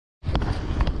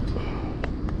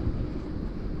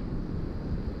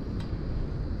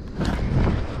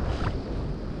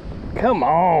Come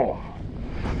on.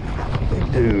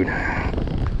 Dude.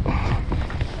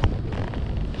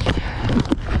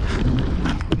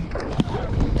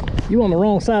 You on the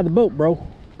wrong side of the boat, bro.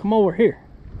 Come over here.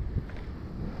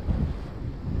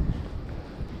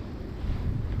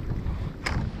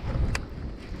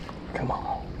 Come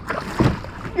on.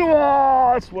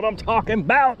 Oh, that's what I'm talking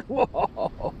about.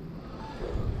 Whoa.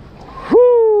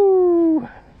 Whoo.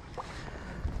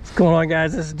 What's going on,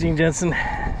 guys? This is Gene Jensen.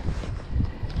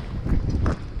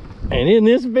 And in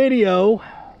this video,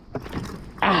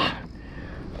 I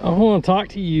want to talk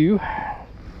to you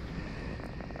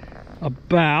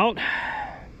about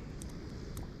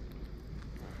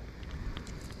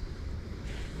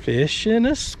fishing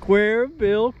a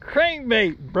Squarebill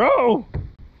crankbait, bro.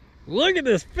 Look at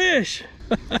this fish.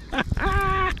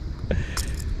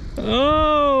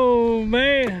 Oh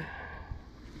man,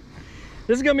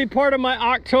 this is gonna be part of my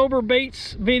October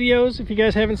baits videos. If you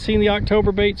guys haven't seen the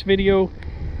October baits video,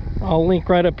 I'll link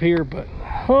right up here. But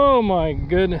oh my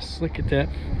goodness, look at that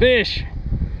fish.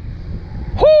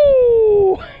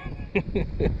 Whoo!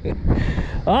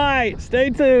 All right,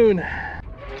 stay tuned.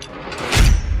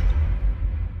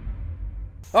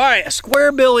 All right, a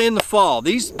Squarebill in the fall.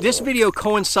 This video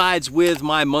coincides with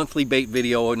my monthly bait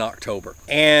video in October.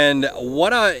 And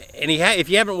if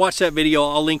you haven't watched that video,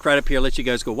 I'll link right up here. Let you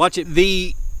guys go watch it.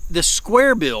 The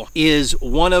Squarebill is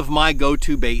one of my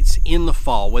go-to baits in the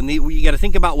fall. You got to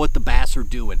think about what the bass are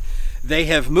doing. They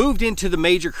have moved into the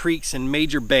major creeks and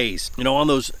major bays. You know, on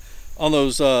those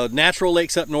natural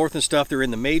lakes up north and stuff, they're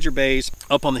in the major bays,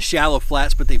 up on the shallow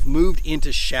flats, but they've moved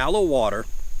into shallow water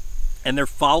and they're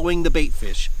following the bait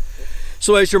fish.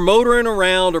 So as you're motoring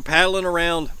around or paddling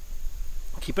around,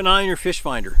 keep an eye on your fish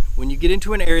finder. When you get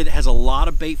into an area that has a lot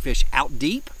of bait fish out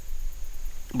deep,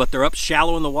 but they're up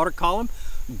shallow in the water column,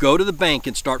 go to the bank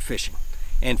and start fishing.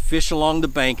 And fish along the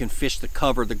bank and fish the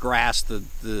cover, the grass,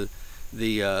 the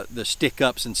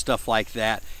stick-ups and stuff like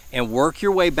that, and work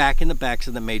your way back in the backs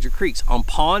of the major creeks. On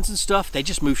ponds and stuff, they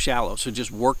just move shallow, so just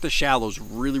work the shallows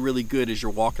really, really good as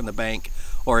you're walking the bank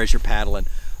or as you're paddling.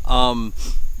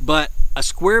 But a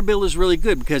Squarebill is really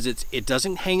good because it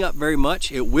doesn't hang up very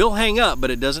much. It will hang up,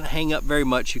 but it doesn't hang up very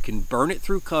much. You can burn it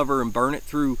through cover and burn it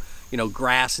through, you know,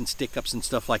 grass and stick-ups and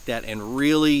stuff like that, and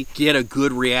really get a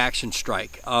good reaction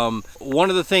strike. One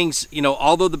of the things, you know,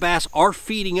 although the bass are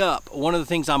feeding up, one of the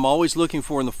things I'm always looking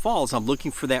for in the fall is I'm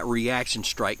looking for that reaction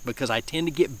strike, because I tend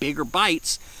to get bigger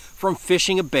bites from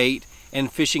fishing a bait and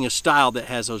fishing a style that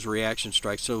has those reaction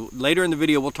strikes. So later in the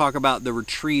video, we'll talk about the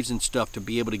retrieves and stuff to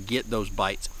be able to get those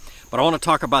bites. But I want to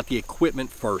talk about the equipment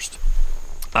first.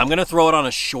 I'm going to throw it on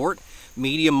a short,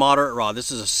 medium, moderate rod. This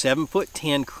is a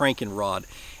 7'10" cranking rod.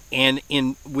 And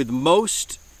with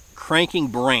most cranking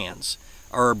brands,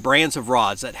 or brands of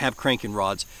rods that have cranking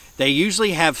rods, they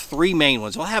usually have three main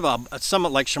ones. We'll have some,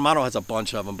 like Shimano has a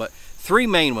bunch of them, but three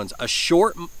main ones: a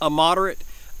short, a moderate,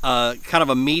 kind of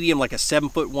a medium, like a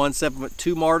 7'1",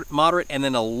 7'2" moderate, and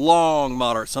then a long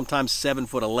moderate, sometimes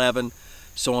 7'11",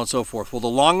 so on and so forth. Well, the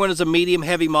long one is a medium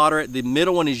heavy moderate, the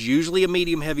middle one is usually a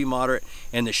medium heavy moderate,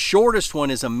 and the shortest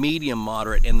one is a medium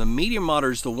moderate. And the medium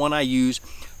moderate is the one I use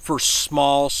for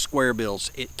small Squarebills.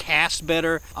 It casts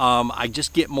better. I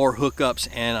just get more hookups,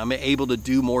 and I'm able to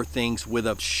do more things with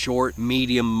a short,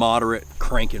 medium, moderate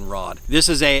cranking rod. This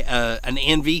is an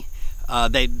Envy.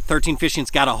 13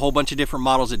 Fishing's got a whole bunch of different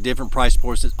models at different price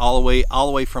points, all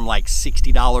the way from like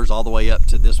 $60 all the way up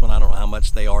to this one. I don't know how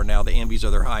much they are now. The Envies are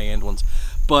their high-end ones,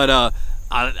 but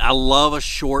I love a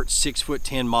short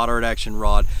 6'10" moderate action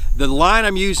rod. The line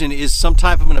I'm using is some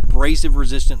type of an abrasive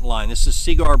resistant line. This is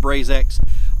Seaguar Abrazex,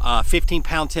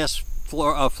 15-pound test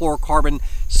fluorocarbon.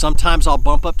 Sometimes I'll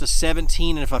bump up to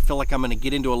 17, and if I feel like I'm going to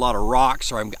get into a lot of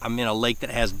rocks, or I'm in a lake that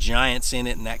has giants in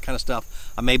it and that kind of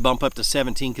stuff, I may bump up to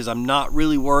 17, because I'm not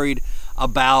really worried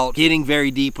about getting very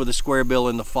deep with a Squarebill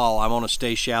in the fall. I want to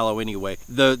stay shallow anyway.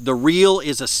 The reel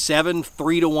is a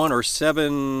 7.3-to-1 or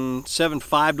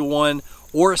 7.5-to-1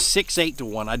 or a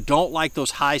 6.8-to-1. I don't like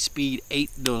those high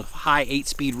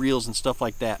 8-speed reels and stuff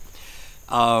like that.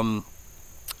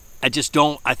 I just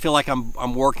don't. I feel like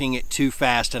I'm working it too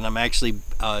fast, and I'm actually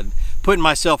putting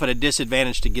myself at a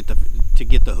disadvantage to get the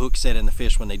hook set in the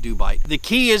fish when they do bite. The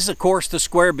key is, of course, the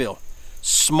Squarebill.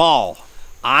 Small.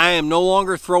 I am no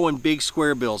longer throwing big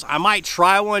Squarebills. I might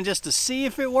try one just to see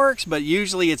if it works, but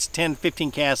usually it's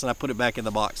 10-15 casts, and I put it back in the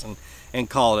box and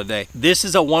call it a day. This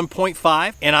is a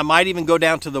 1.5, and I might even go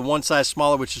down to the one size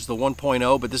smaller, which is the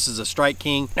 1.0, but this is a Strike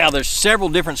King. Now, there's several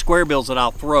different Squarebills that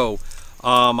I'll throw.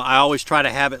 I always try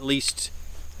to have at least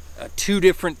two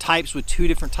different types with two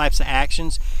different types of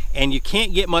actions, and you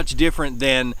can't get much different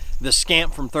than the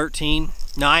Scamp from 13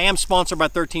 Now, I am sponsored by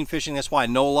 13 Fishing. That's why I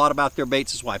know a lot about their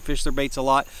baits. That's why I fish their baits a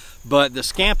lot. But the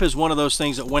Scamp is one of those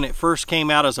things that when it first came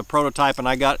out as a prototype and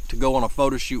I got to go on a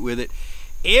photo shoot with it,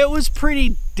 it was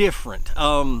pretty different.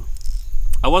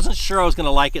 I wasn't sure I was going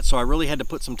to like it, so I really had to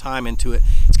put some time into it.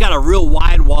 It's got a real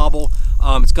wide wobble.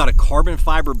 It's got a carbon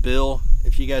fiber bill,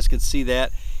 if you guys can see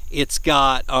that. It's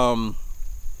got,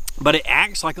 but it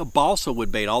acts like a balsa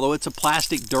wood bait. Although it's a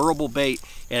plastic durable bait,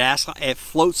 it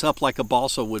floats up like a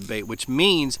balsa wood bait, which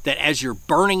means that as you're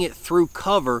burning it through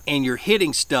cover and you're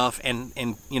hitting stuff and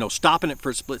you know, stopping it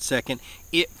for a split second,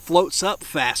 it floats up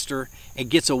faster and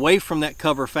gets away from that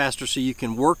cover faster, so you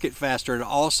can work it faster, and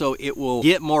also it will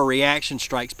get more reaction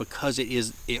strikes because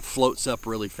it floats up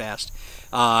really fast.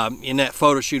 In that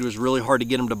photo shoot, it was really hard to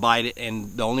get them to bite it,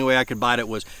 and the only way I could bite it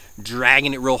was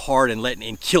dragging it real hard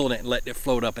and killing it and letting it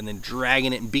float up, and then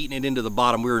dragging it and beating it into the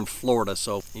bottom. We were in Florida,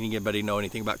 so anybody know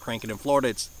anything about cranking in Florida,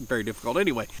 it's very difficult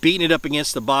anyway. Beating it up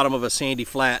against the bottom of a sandy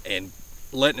flat and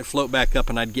letting it float back up,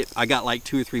 and I got like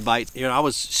 2 or 3 bites. You know, I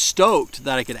was stoked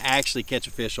that I could actually catch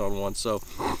a fish on one. So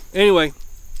anyway,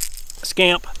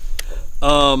 Scamp,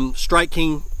 Strike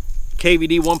King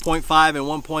KVD 1.5 and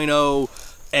 1.0.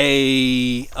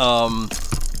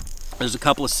 There's a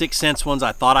couple of 6 cents ones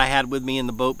I thought I had with me in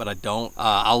the boat, but I don't.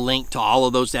 I'll link to all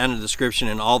of those down in the description,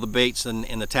 and all the baits and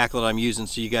the tackle that I'm using,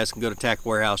 so you guys can go to Tackle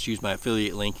Warehouse, use my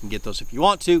affiliate link, and get those if you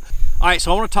want to. All right,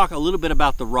 so I want to talk a little bit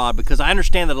about the rod, because I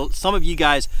understand that some of you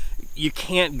guys, you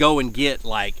can't go and get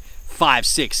like 5,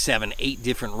 6, 7, 8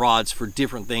 different rods for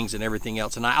different things and everything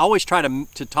else. And I always try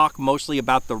to talk mostly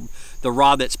about the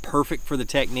rod that's perfect for the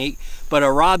technique, but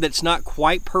a rod that's not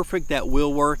quite perfect that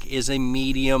will work is a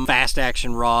medium fast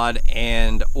action rod,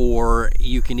 or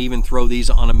you can even throw these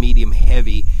on a medium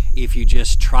heavy if you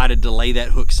just try to delay that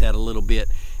hook set a little bit.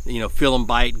 You know, fill them,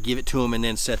 bite, give it to them, and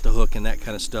then set the hook and that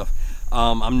kind of stuff.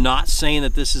 I'm not saying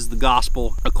that this is the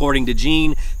gospel, according to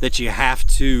Gene, that you have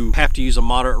to use a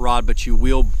moderate rod, but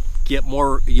you'll get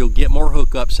more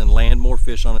hookups and land more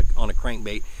fish on a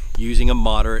crankbait using a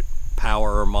moderate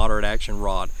power or moderate action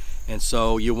rod. And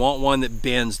so you want one that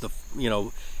bends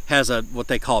has what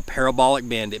they call a parabolic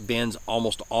bend. It bends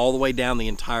almost all the way down the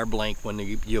entire blank when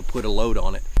you put a load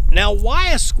on it. Now,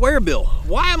 why a Squarebill?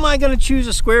 Why am I going to choose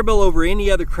a Squarebill over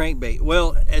any other crankbait?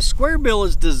 Well, a Squarebill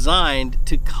is designed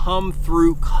to come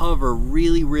through cover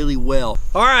really, really well.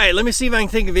 All right, let me see if I can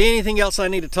think of anything else I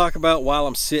need to talk about while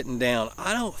I'm sitting down.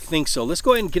 I don't think so. Let's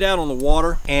go ahead and get out on the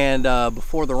water, and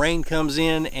before the rain comes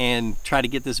in, and try to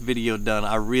get this video done.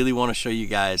 I really want to show you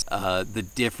guys the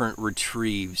different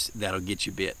retrieves that'll get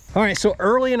you bit. All right, so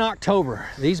early in October,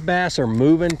 these bass are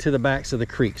moving to the backs of the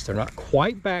creeks. They're not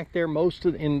quite back there.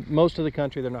 In most of the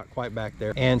country, they're not quite back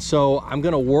there. And so I'm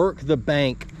gonna work the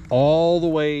bank all the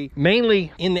way,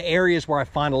 mainly in the areas where I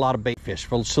find a lot of bait fish.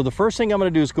 So the first thing I'm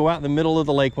gonna do is go out in the middle of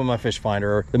the lake with my fish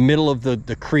finder, or the middle of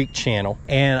the creek channel,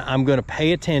 and I'm gonna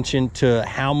pay attention to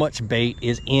how much bait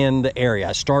is in the area.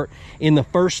 I start in the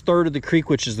first third of the creek,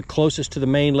 which is the closest to the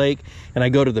main lake, and I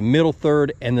go to the middle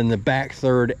third and then the back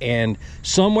third, and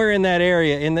somewhere in that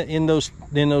area, in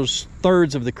those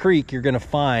thirds of the creek, you're gonna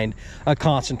find a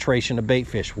concentration of bait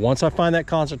fish. Once I find that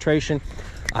concentration,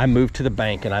 I move to the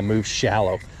bank and I move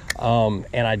shallow.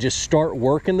 And I just start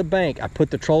working the bank. I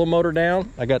put the trolling motor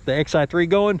down. I got the XI3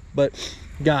 going, but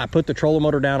I put the trolling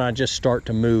motor down and I just start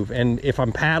to move. And if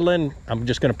I'm paddling, I'm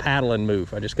just gonna paddle and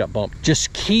move. I just got bumped.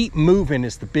 Just keep moving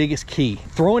is the biggest key.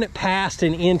 Throwing it past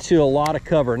and into a lot of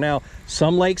cover. Now,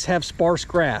 some lakes have sparse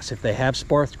grass. If they have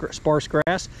sparse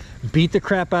grass, beat the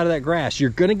crap out of that grass.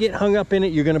 You're gonna get hung up in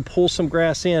it. You're gonna pull some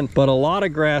grass in, but a lot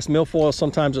of grass, milfoil,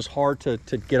 sometimes it's hard to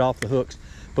get off the hooks.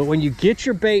 But when you get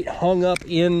your bait hung up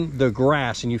in the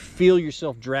grass and you feel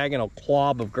yourself dragging a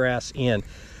clob of grass in,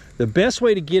 the best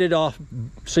way to get it off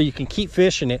so you can keep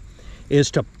fishing it is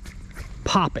to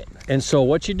pop it. And so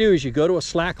what you do is you go to a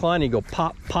slack line, you go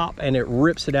pop, pop, and it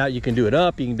rips it out. You can do it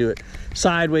up, you can do it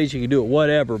sideways, you can do it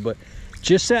whatever, but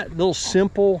just that little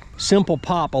simple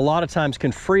pop a lot of times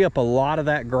can free up a lot of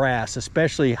that grass,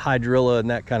 especially hydrilla and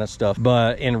that kind of stuff,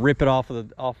 and rip it off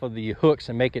of the hooks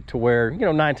and make it to where,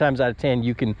 9 times out of 10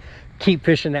 you can keep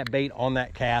fishing that bait on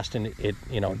that cast, and it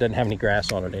doesn't have any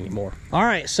grass on it anymore. All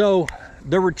right, so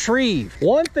the retrieve.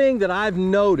 One thing that I've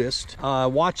noticed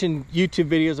watching YouTube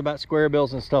videos about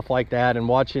squarebills and stuff like that, and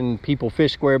watching people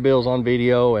fish squarebills on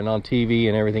video and on TV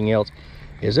and everything else,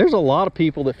 is there's a lot of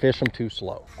people that fish them too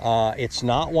slow. It's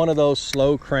not one of those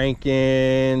slow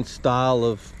cranking style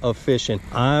of fishing.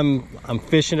 I'm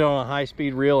fishing it on a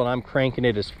high-speed reel and I'm cranking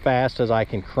it as fast as I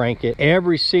can crank it.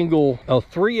 Every single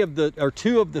 2 of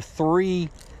the 3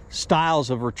 styles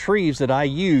of retrieves that I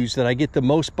use that I get the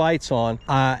most bites on,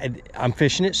 I'm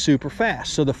fishing it super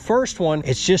fast. So the first one,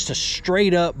 it's just a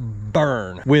straight up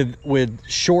burn with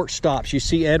short stops. You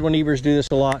see Edwin Evers do this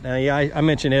a lot. Now, yeah, I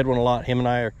mention Edwin a lot. Him and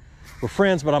I we're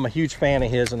friends, but I'm a huge fan of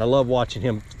his, and I love watching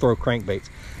him throw crankbaits.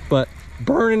 But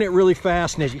burning it really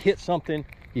fast, and as you hit something,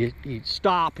 you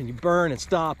stop and you burn and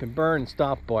stop and burn and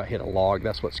stop. Boy, I hit a log.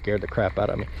 That's what scared the crap out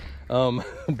of me.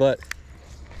 But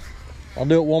I'll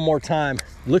do it one more time.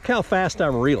 Look how fast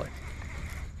I'm reeling.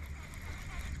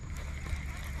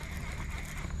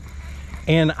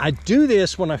 And I do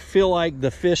this when I feel like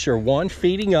the fish are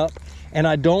feeding up, and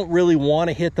I don't really want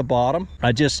to hit the bottom.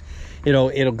 I just,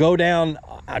 it'll go down.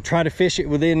 I try to fish it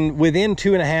within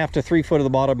 2.5 to 3 foot of the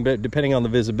bottom, depending on the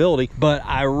visibility. But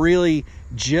I really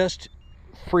just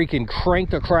freaking crank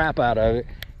the crap out of it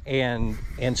and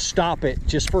stop it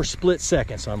just for a split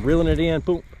second. So I'm reeling it in,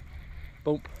 boom,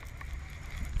 boom,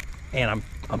 and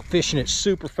I'm fishing it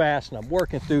super fast, and I'm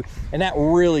working through, and that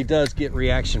really does get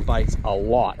reaction bites a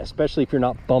lot, especially if you're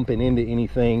not bumping into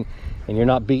anything and you're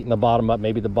not beating the bottom up.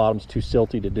 Maybe the bottom's too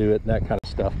silty to do it and that kind of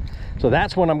stuff. So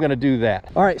that's when I'm going to do that.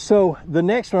 All right, so the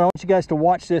next one, I want you guys to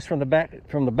watch this from the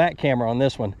back camera on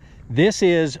this one. This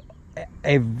is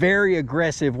a very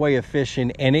aggressive way of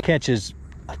fishing, and it catches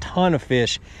a ton of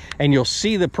fish, and you'll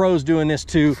see the pros doing this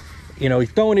too.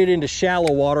 He's throwing it into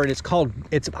shallow water, and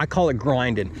I call it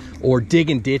grinding or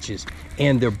digging ditches,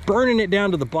 and they're burning it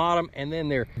down to the bottom, and then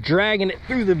they're dragging it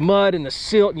through the mud and the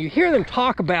silt, and you hear them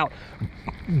talk about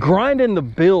grinding the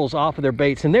bills off of their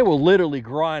baits, and they will literally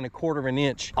grind 1/4 of an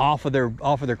inch off of their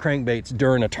crankbaits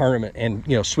during a tournament, and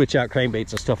switch out crankbaits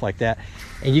and stuff like that.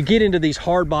 And you get into these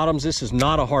hard bottoms. This is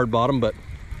not a hard bottom, but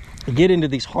you get into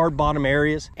these hard bottom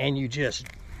areas, and you just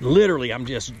literally, I'm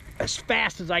just as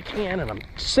fast as I can, and I'm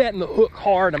setting the hook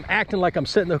hard. I'm acting like I'm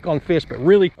setting the hook on fish, but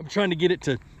really I'm trying to get it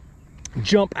to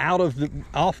jump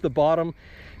off the bottom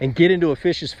and get into a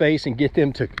fish's face and get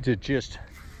them to just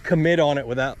commit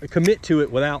to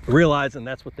it without realizing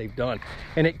that's what they've done.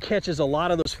 And it catches a lot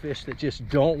of those fish that just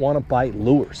don't want to bite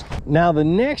lures. Now the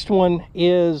next one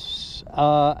is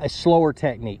a slower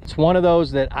technique. It's one of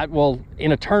those that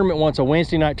in a tournament once, a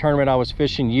Wednesday night tournament I was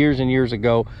fishing years and years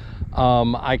ago,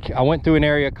 I went through an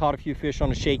area, caught a few fish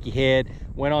on a shaky head,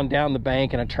 went on down the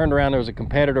bank, and I turned around. There was a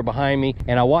competitor behind me,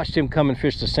 and I watched him come and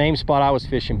fish the same spot I was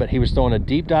fishing, but he was throwing a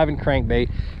deep diving crankbait,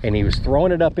 and he was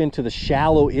throwing it up into the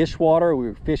shallow-ish water. We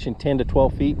were fishing 10 to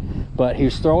 12 feet, but he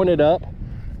was throwing it up,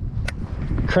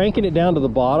 cranking it down to the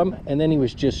bottom, and then he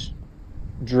was just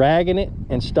dragging it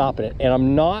and stopping it. And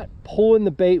I'm not pulling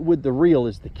the bait with the reel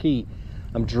is the key.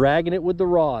 I'm dragging it with the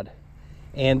rod.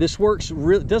 And this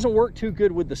doesn't work too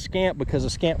good with the scamp because the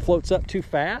scamp floats up too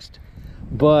fast,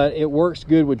 but it works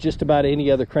good with just about any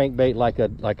other crankbait like a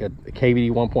KVD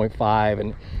 1.5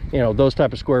 and those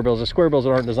type of square bills. The square bills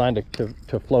aren't designed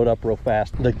to float up real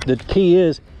fast. The key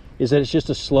is that it's just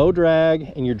a slow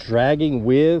drag, and you're dragging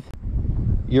with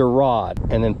your rod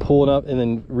and then pulling up and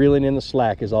then reeling in the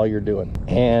slack is all you're doing.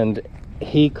 And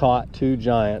he caught 2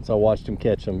 giants. I watched him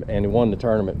catch them, and he won the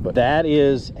tournament. But that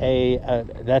is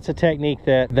that's a technique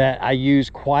that I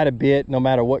use quite a bit, no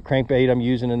matter what crankbait I'm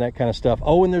using and that kind of stuff.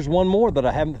 Oh, and there's one more that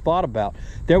I haven't thought about.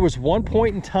 There was one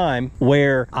point in time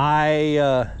where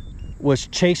I was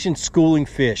chasing schooling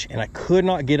fish, and I could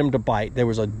not get them to bite. There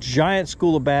was a giant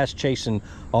school of bass chasing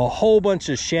a whole bunch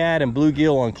of shad and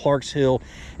bluegill on Clark's Hill,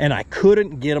 and I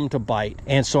couldn't get them to bite.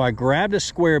 And so I grabbed a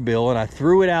square bill and I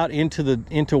threw it out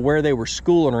into where they were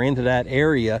schooling, or into that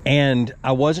area. And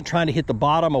I wasn't trying to hit the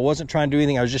bottom. I wasn't trying to do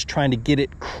anything. I was just trying to get it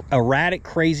erratic,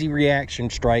 crazy reaction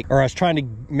strike, or I was trying to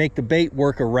make the bait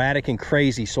work erratic and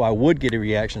crazy so I would get a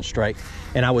reaction strike.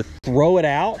 And I would throw it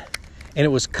out, and it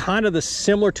was kind of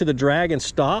similar to the drag and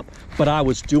stop, but I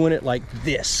was doing it like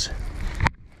this.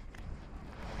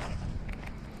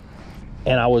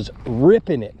 And I was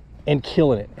ripping it and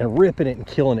killing it, and ripping it and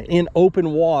killing it in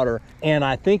open water. And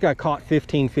I think I caught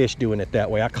 15 fish doing it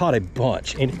that way. I caught a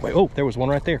bunch. Anyway, oh, there was one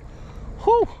right there.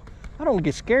 Whew, I don't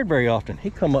get scared very often. He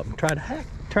come up and try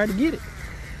to get it.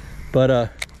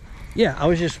 But yeah, I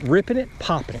was just ripping it,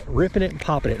 popping it, ripping it and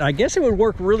popping it. And I guess it would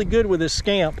work really good with this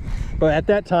scamp, but at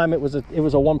that time it was a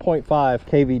 1.5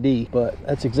 KVD. But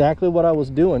that's exactly what I was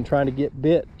doing, trying to get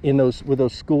bit with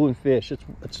those schooling fish.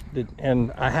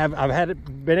 And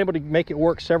I've been able to make it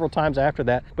work several times after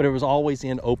that, but it was always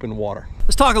in open water.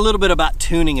 Let's talk a little bit about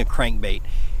tuning a crankbait.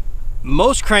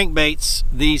 Most crankbaits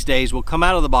these days will come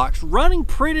out of the box running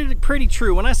pretty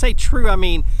true. When I say true, I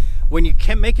mean when you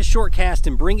can make a short cast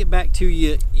and bring it back to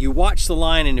you, you watch the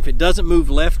line, and if it doesn't move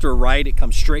left or right, it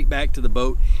comes straight back to the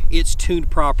boat. It's tuned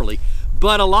properly.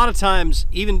 But a lot of times,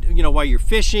 even, you know, while you're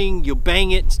fishing, you'll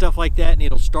bang it and stuff like that, and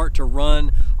it'll start to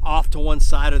run off to one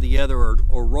side or the other,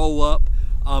 or roll up.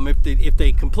 If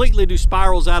they completely do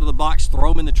spirals out of the box,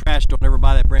 throw them in the trash. Don't ever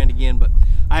buy that brand again. But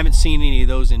I haven't seen any of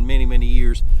those in many, many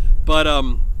years. But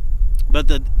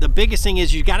the biggest thing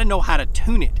is you got to know how to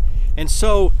tune it. And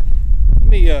so let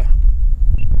me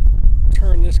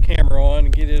turn this camera on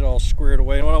and get it all squared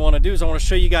away. And what I want to do is I want to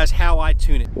show you guys how I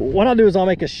tune it. What I'll do is I'll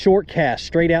make a short cast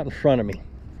straight out in front of me.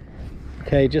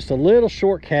 Okay, just a little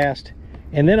short cast,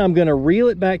 and then I'm going to reel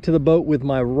it back to the boat with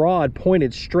my rod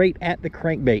pointed straight at the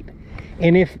crankbait.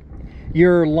 And if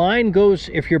your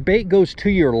bait goes to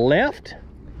your left,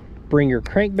 bring your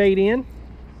crankbait in.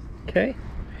 Okay,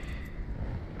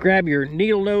 grab your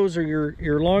needle nose or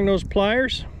your long nose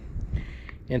pliers,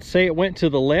 and say it went to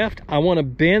the left. I want to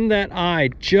bend that eye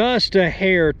just a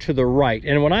hair to the right.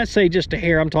 And when I say just a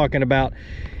hair, I'm talking about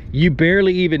you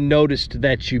barely even noticed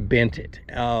that you bent it.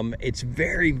 It's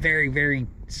very, very, very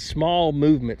small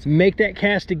movements. Make that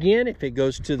cast again. If it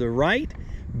goes to the right,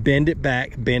 bend it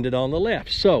back, bend it on the left.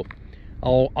 So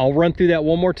I'll run through that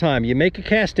one more time. You make a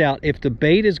cast out. If the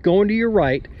bait is going to your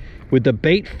right, with the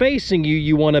bait facing you,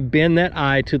 you want to bend that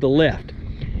eye to the left.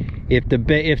 If the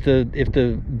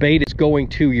bait is going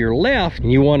to your left,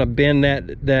 you want to bend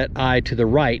that eye to the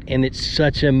right, and it's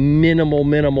such a minimal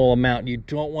amount. You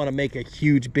don't want to make a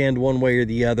huge bend one way or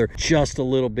the other, just a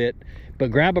little bit.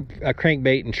 But grab a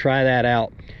crankbait and try that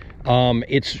out.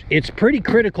 It's pretty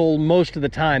critical most of the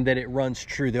time that it runs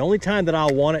true. The only time that I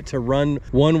want it to run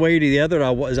one way or the other,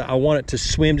 I want it to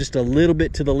swim just a little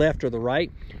bit to the left or the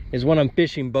right, is when I'm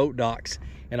fishing boat docks.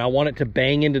 And I want it to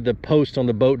bang into the post on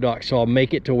the boat dock. So I'll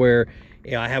make it to where,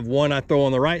 you know, I have one I throw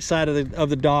on the right side of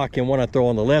the dock and one I throw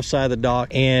on the left side of the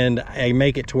dock. And I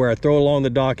make it to where I throw along the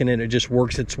dock, and then it just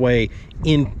works its way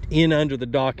in under the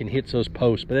dock and hits those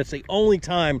posts. But that's the only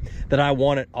time that I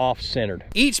want it off-centered.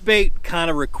 Each bait kind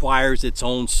of requires its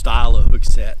own style of hook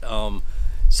set.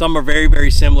 Some are very, very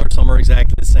similar. Some are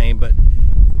exactly the same. But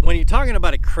when you're talking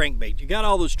about a crankbait, you got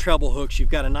all those treble hooks. You've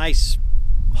got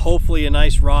hopefully a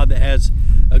nice rod that has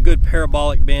a good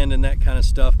parabolic bend and that kind of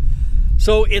stuff.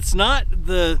 So it's not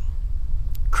the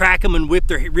crack them and rip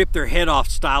their head off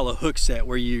style of hook set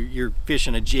where you're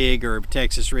fishing a jig or a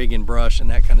Texas rig and brush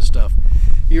and that kind of stuff.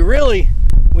 You really,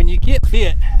 when you get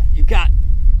bit, you've got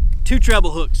 2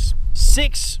 treble hooks,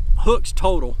 6 hooks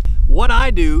total. What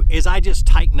I do is I just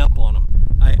tighten up on them.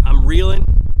 I'm reeling,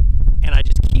 and I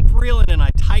just keep reeling, and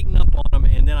I tighten up on them,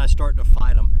 and then I start to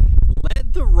fight them.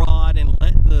 Let the rod and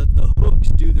let the hooks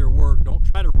do their work. Don't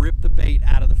try to rip the bait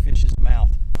out of the fish's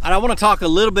mouth. And I want to talk a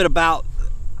little bit about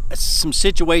some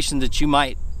situations that you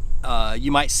might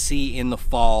see in the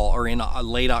fall or in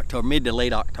late October, mid to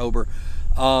late October,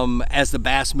 as the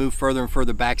bass move further and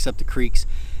further backs up the creeks.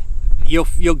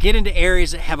 You'll get into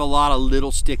areas that have a lot of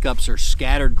little stick-ups or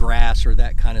scattered grass or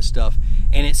that kind of stuff,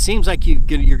 and it seems like you're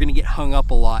going to get hung up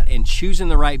a lot. And choosing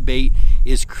the right bait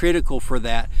is critical for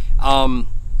that.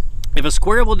 If a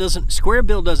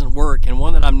Squarebill doesn't work, and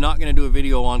one that I'm not going to do a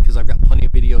video on because I've got plenty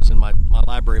of videos in my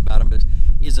library about them,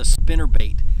 is a spinner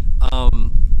bait.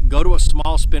 Go to a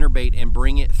small spinner bait and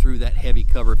bring it through that heavy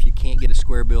cover if you can't get a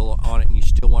Squarebill on it and you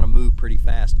still want to move pretty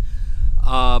fast.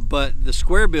 But the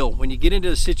Squarebill, when you get into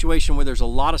a situation where there's a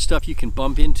lot of stuff you can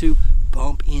bump into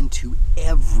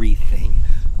everything.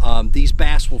 These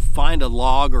bass will find a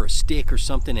log or a stick or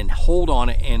something and hold on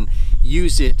it and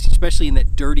use it, especially in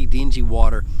that dirty, dingy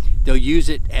water. They'll use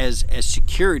it as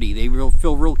security. They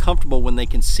feel real comfortable when they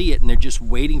can see it, and they're just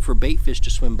waiting for bait fish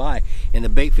to swim by, and the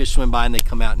bait fish swim by and they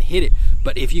come out and hit it.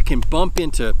 But if you can bump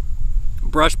into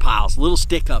brush piles, little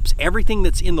stick ups, everything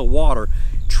that's in the water,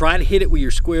 try to hit it with your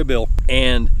Squarebill,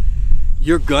 and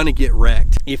you're gonna get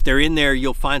wrecked. If they're in there,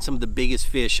 you'll find some of the biggest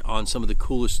fish on some of the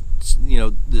coolest, you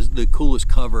know, the coolest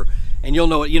cover, and you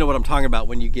know what I'm talking about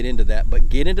when you get into that. But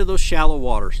get into those shallow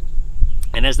waters,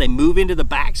 and as they move into the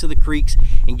backs of the creeks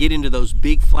and get into those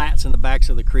big flats in the backs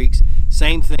of the creeks,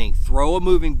 same thing. Throw a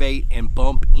moving bait and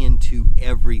bump into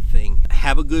everything.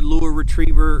 Have a good lure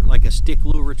retriever, like a stick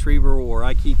lure retriever, or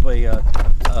I keep a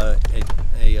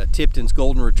Tipton's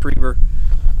golden retriever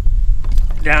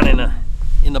down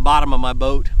in the bottom of my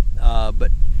boat.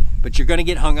 But you're going to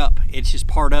get hung up. It's just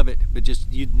part of it. But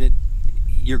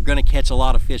you're going to catch a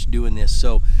lot of fish doing this.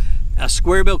 So a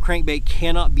Squarebill crankbait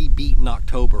cannot be beat in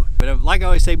October. But like I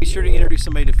always say, be sure to introduce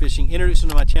somebody to fishing. Introduce them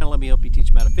to my channel. Let me help you teach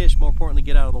them how to fish. More importantly,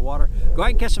 get out of the water. Go out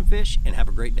and catch some fish and have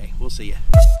a great day. We'll see you.